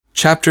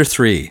Chapter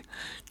 3,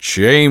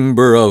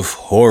 Chamber of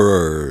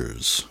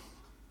Horrors.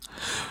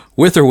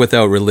 With or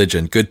without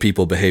religion, good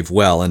people behave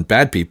well and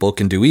bad people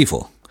can do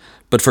evil.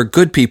 But for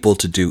good people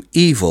to do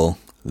evil,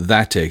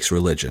 that takes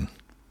religion.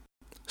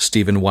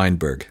 Steven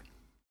Weinberg.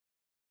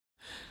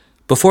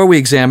 Before we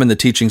examine the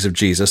teachings of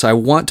Jesus, I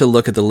want to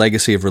look at the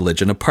legacy of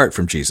religion apart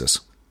from Jesus.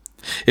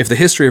 If the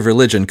history of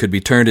religion could be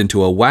turned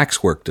into a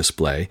waxwork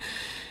display,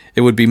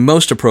 it would be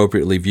most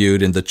appropriately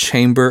viewed in the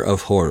Chamber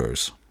of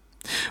Horrors.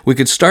 We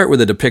could start with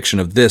a depiction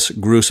of this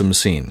gruesome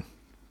scene.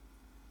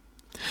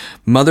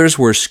 Mothers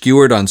were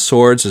skewered on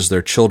swords as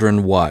their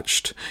children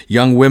watched.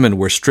 Young women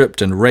were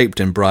stripped and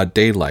raped in broad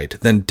daylight,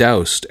 then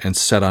doused and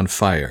set on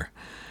fire.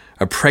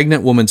 A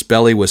pregnant woman's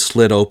belly was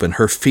slit open,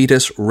 her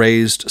fetus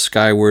raised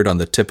skyward on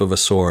the tip of a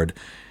sword,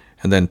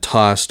 and then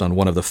tossed on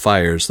one of the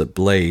fires that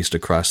blazed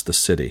across the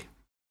city.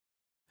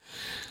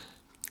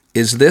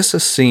 Is this a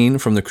scene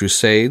from the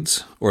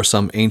Crusades or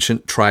some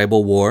ancient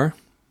tribal war?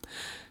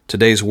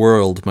 Today's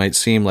world might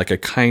seem like a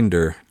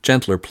kinder,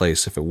 gentler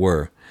place if it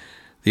were.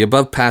 The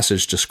above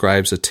passage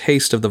describes a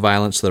taste of the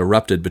violence that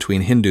erupted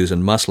between Hindus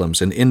and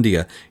Muslims in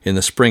India in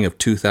the spring of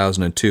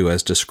 2002,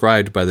 as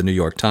described by the New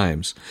York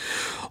Times.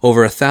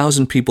 Over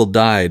 1,000 people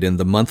died in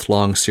the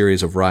month-long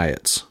series of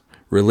riots.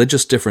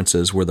 Religious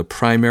differences were the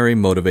primary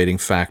motivating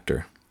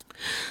factor.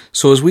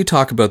 So as we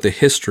talk about the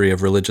history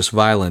of religious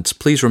violence,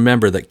 please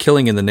remember that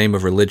killing in the name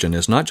of religion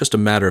is not just a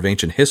matter of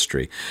ancient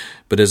history,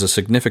 but is a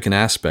significant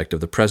aspect of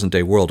the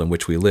present-day world in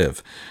which we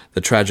live. The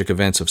tragic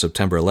events of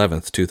September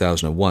 11th,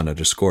 2001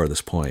 underscore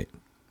this point.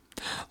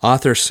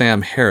 Author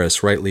Sam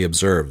Harris rightly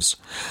observes,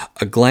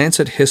 "A glance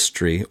at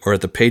history or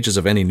at the pages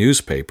of any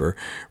newspaper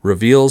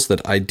reveals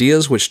that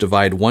ideas which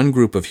divide one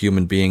group of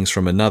human beings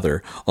from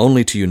another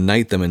only to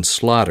unite them in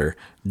slaughter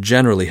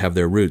generally have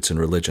their roots in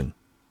religion."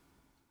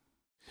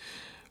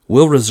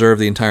 We'll reserve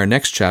the entire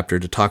next chapter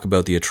to talk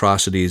about the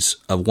atrocities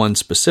of one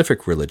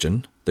specific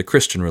religion, the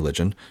Christian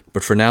religion,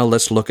 but for now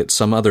let's look at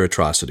some other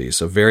atrocities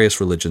of various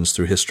religions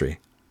through history.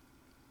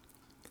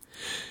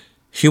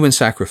 Human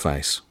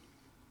sacrifice.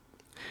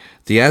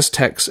 The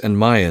Aztecs and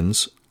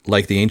Mayans,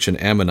 like the ancient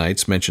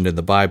Ammonites mentioned in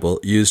the Bible,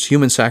 used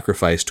human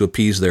sacrifice to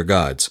appease their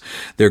gods.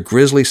 Their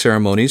grisly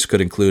ceremonies could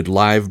include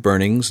live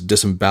burnings,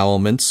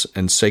 disembowelments,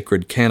 and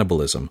sacred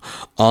cannibalism,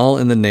 all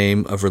in the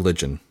name of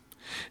religion.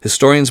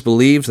 Historians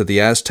believe that the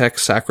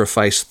Aztecs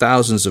sacrificed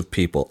thousands of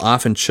people,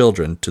 often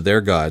children, to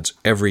their gods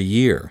every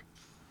year.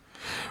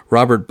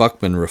 Robert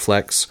Buckman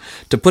reflects,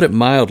 "To put it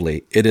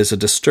mildly, it is a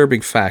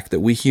disturbing fact that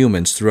we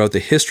humans throughout the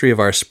history of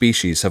our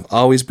species have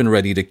always been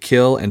ready to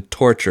kill and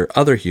torture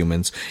other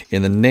humans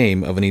in the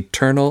name of an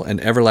eternal and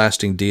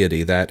everlasting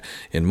deity that,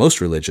 in most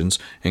religions,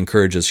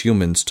 encourages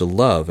humans to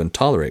love and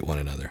tolerate one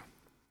another."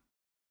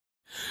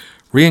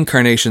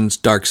 Reincarnation's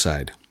dark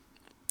side.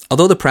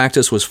 Although the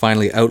practice was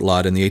finally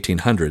outlawed in the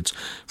 1800s,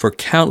 for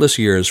countless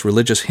years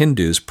religious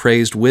Hindus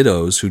praised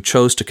widows who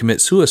chose to commit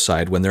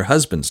suicide when their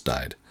husbands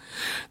died.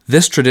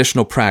 This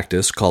traditional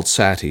practice, called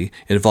sati,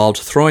 involved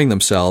throwing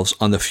themselves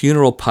on the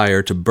funeral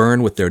pyre to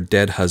burn with their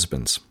dead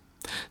husbands.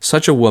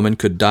 Such a woman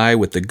could die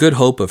with the good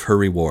hope of her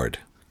reward,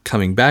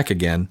 coming back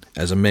again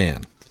as a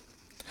man.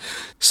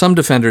 Some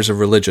defenders of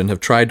religion have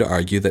tried to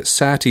argue that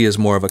sati is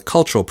more of a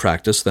cultural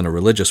practice than a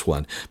religious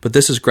one, but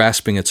this is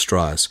grasping at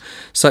straws.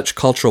 Such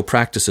cultural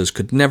practices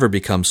could never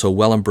become so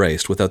well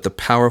embraced without the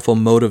powerful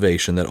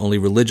motivation that only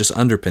religious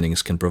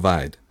underpinnings can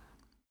provide.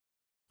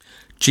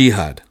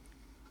 Jihad.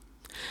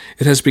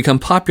 It has become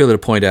popular to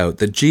point out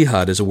that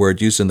jihad is a word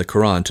used in the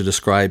Quran to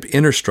describe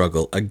inner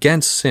struggle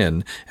against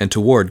sin and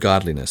toward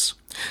godliness.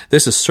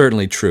 This is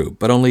certainly true,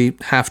 but only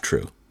half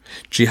true.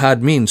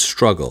 Jihad means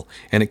struggle,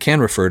 and it can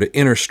refer to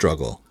inner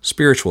struggle,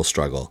 spiritual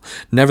struggle.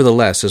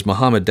 Nevertheless, as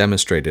Muhammad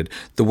demonstrated,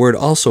 the word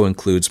also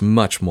includes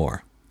much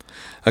more.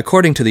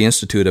 According to the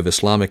Institute of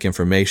Islamic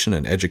Information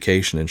and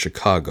Education in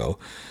Chicago,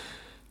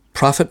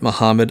 Prophet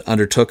Muhammad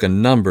undertook a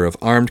number of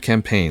armed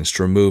campaigns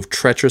to remove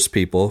treacherous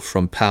people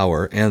from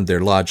power and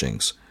their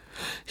lodgings.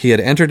 He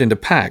had entered into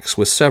pacts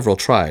with several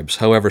tribes,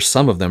 however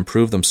some of them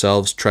proved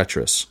themselves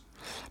treacherous.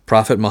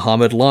 Prophet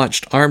Muhammad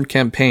launched armed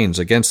campaigns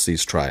against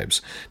these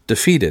tribes,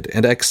 defeated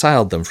and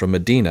exiled them from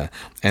Medina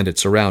and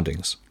its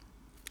surroundings.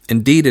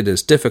 Indeed, it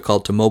is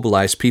difficult to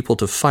mobilize people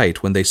to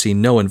fight when they see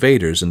no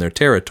invaders in their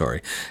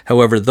territory.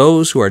 However,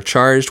 those who are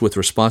charged with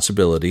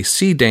responsibility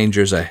see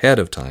dangers ahead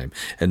of time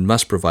and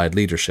must provide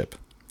leadership.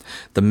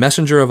 The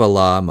messenger of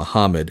Allah,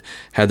 Muhammad,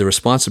 had the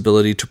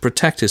responsibility to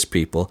protect his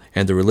people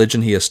and the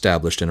religion he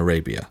established in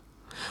Arabia.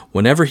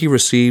 Whenever he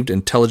received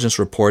intelligence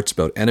reports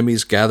about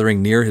enemies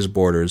gathering near his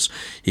borders,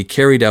 he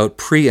carried out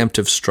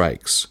preemptive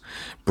strikes,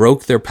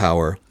 broke their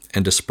power,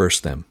 and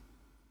dispersed them.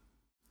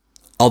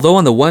 Although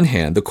on the one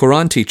hand, the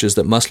Quran teaches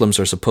that Muslims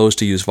are supposed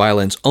to use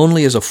violence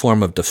only as a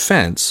form of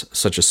defense,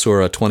 such as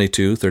Surah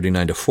 22,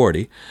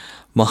 39-40,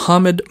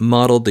 Muhammad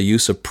modeled the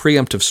use of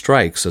preemptive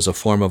strikes as a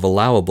form of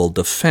allowable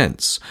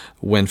defense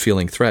when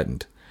feeling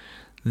threatened.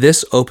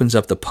 This opens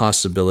up the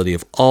possibility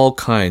of all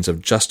kinds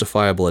of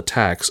justifiable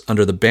attacks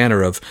under the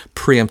banner of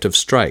preemptive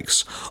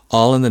strikes,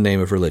 all in the name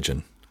of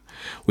religion.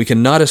 We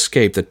cannot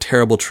escape the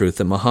terrible truth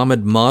that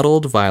Muhammad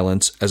modeled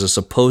violence as a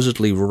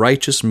supposedly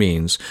righteous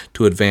means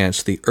to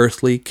advance the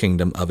earthly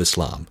kingdom of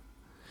Islam.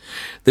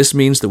 This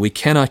means that we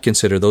cannot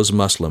consider those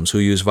Muslims who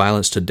use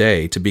violence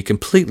today to be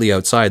completely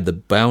outside the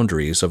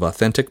boundaries of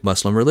authentic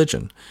Muslim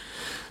religion.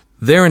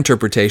 Their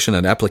interpretation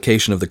and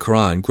application of the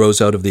Quran grows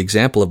out of the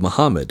example of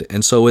Muhammad,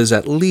 and so is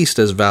at least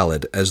as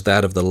valid as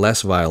that of the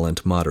less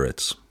violent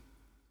moderates.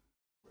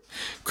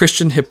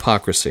 Christian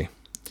hypocrisy.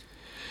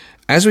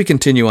 As we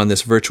continue on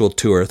this virtual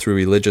tour through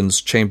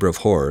religion's chamber of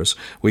horrors,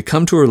 we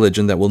come to a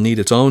religion that will need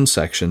its own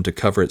section to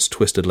cover its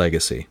twisted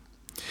legacy.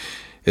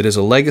 It is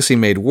a legacy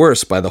made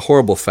worse by the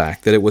horrible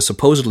fact that it was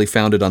supposedly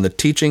founded on the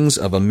teachings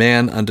of a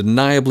man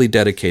undeniably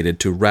dedicated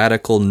to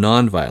radical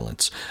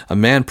nonviolence, a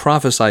man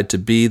prophesied to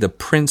be the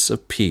Prince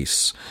of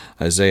Peace,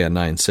 Isaiah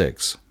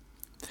 9:6.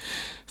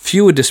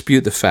 Few would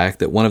dispute the fact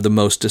that one of the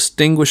most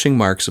distinguishing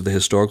marks of the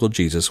historical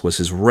Jesus was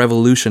his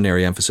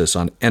revolutionary emphasis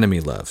on enemy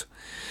love.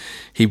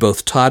 He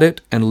both taught it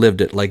and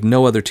lived it like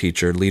no other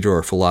teacher, leader,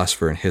 or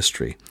philosopher in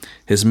history.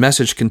 His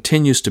message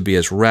continues to be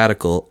as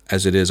radical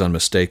as it is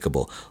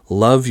unmistakable.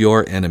 Love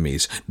your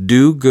enemies.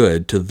 Do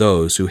good to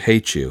those who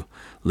hate you.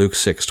 Luke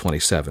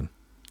 6:27.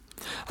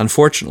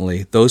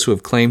 Unfortunately, those who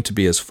have claimed to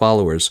be his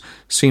followers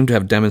seem to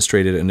have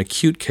demonstrated an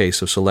acute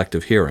case of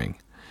selective hearing.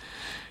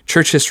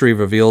 Church history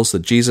reveals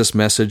that Jesus'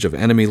 message of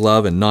enemy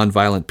love and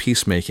nonviolent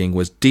peacemaking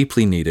was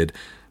deeply needed,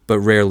 but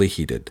rarely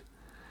heeded.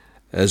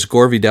 As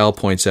Gore Vidal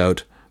points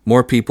out,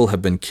 more people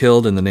have been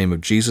killed in the name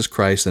of Jesus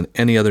Christ than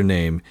any other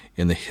name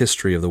in the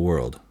history of the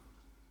world.